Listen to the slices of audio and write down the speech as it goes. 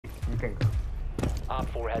can. Op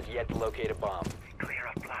 4 has yet to locate a bomb. Clear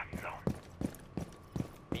a blast zone.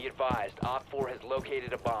 Be advised, Op 4 has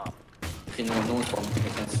located a bomb. Okay, no one's bomb.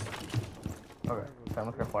 Makes sense. Ok,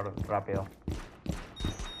 tenemos que jugar rápido.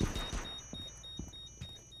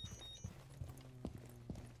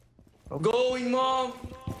 Going, mom!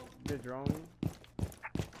 The drone.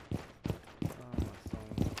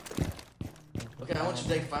 Okay, I want you to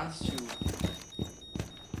take fast too.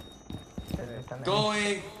 Going.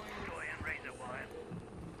 Going! Go and raise a wire.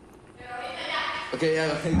 Okay,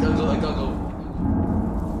 yeah, I gotta go.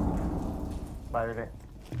 Bye.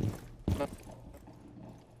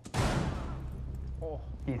 Oh,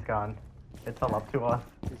 He's gone. It's all up to us.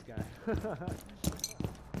 this guy.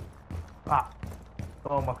 Ah!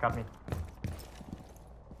 Almost got me.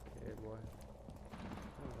 Okay, boy.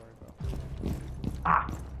 Don't worry about Ah!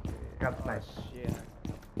 it. Got Oh, sniped. shit.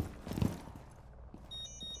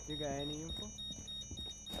 You got any info?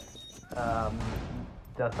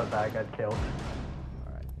 Just that I got killed.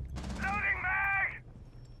 Alright. Loading mag!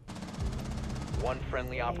 One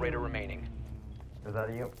friendly operator remaining. Is that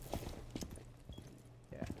you?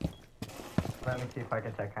 Yeah. Let me see if I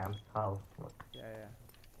can check cams. I'll look. Yeah.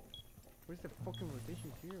 Where's the fucking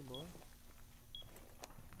rotation here, boy?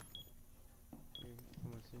 Hey,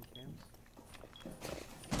 someone seen cams?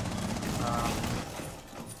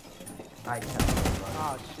 I can't.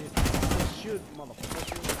 Ah, shit. Just shoot,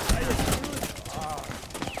 motherfucker. Just shoot. Ah,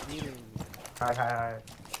 healing. Hi.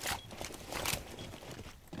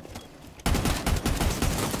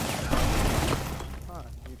 Huh,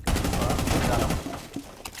 you Got him.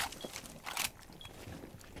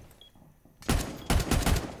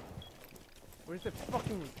 Where's the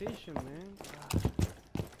fucking rotation, man?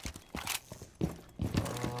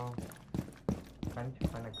 I need to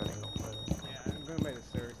find a good angle for this. Yeah, I'm going by the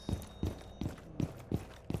stairs.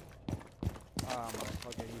 Ah,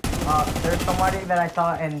 motherfucker. There's somebody that I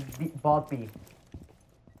saw in Vault B.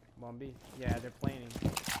 Bombi. Yeah, they're planning.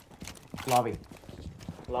 Lobby.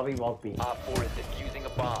 Lobby Vault B. Op 4 is defusing a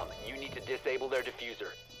bomb. You need to disable their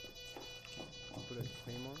diffuser. Put a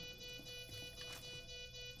claymore.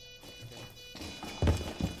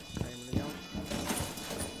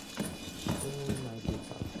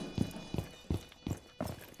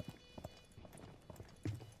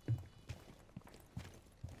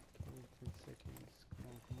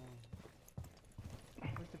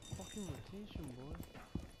 Rotation, boy.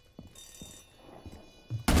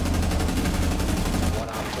 One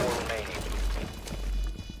Op 4 remaining.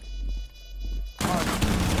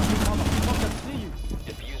 Motherfucker, see you.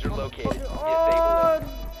 Diffuser located. Disable Oh, it.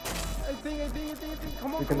 I think.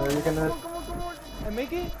 Come on, You can do it, come on. I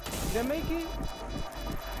make it? Did I make it?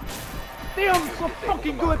 Damn, I'm so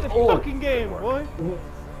fucking good at this fucking game, boy.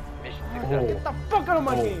 Mission Oh. successful. Get the fuck out of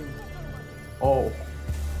my game. Oh.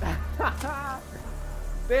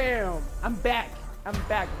 Damn, I'm back,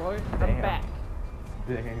 boy. I'm Damn. back.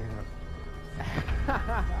 Damn.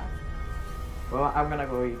 Well, I'm gonna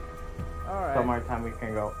go eat. Alright. Some more time we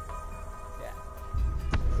can go. Yeah.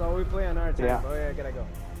 So we play on our time, Yeah. boy. I gotta go.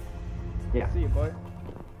 Yeah. See you, boy.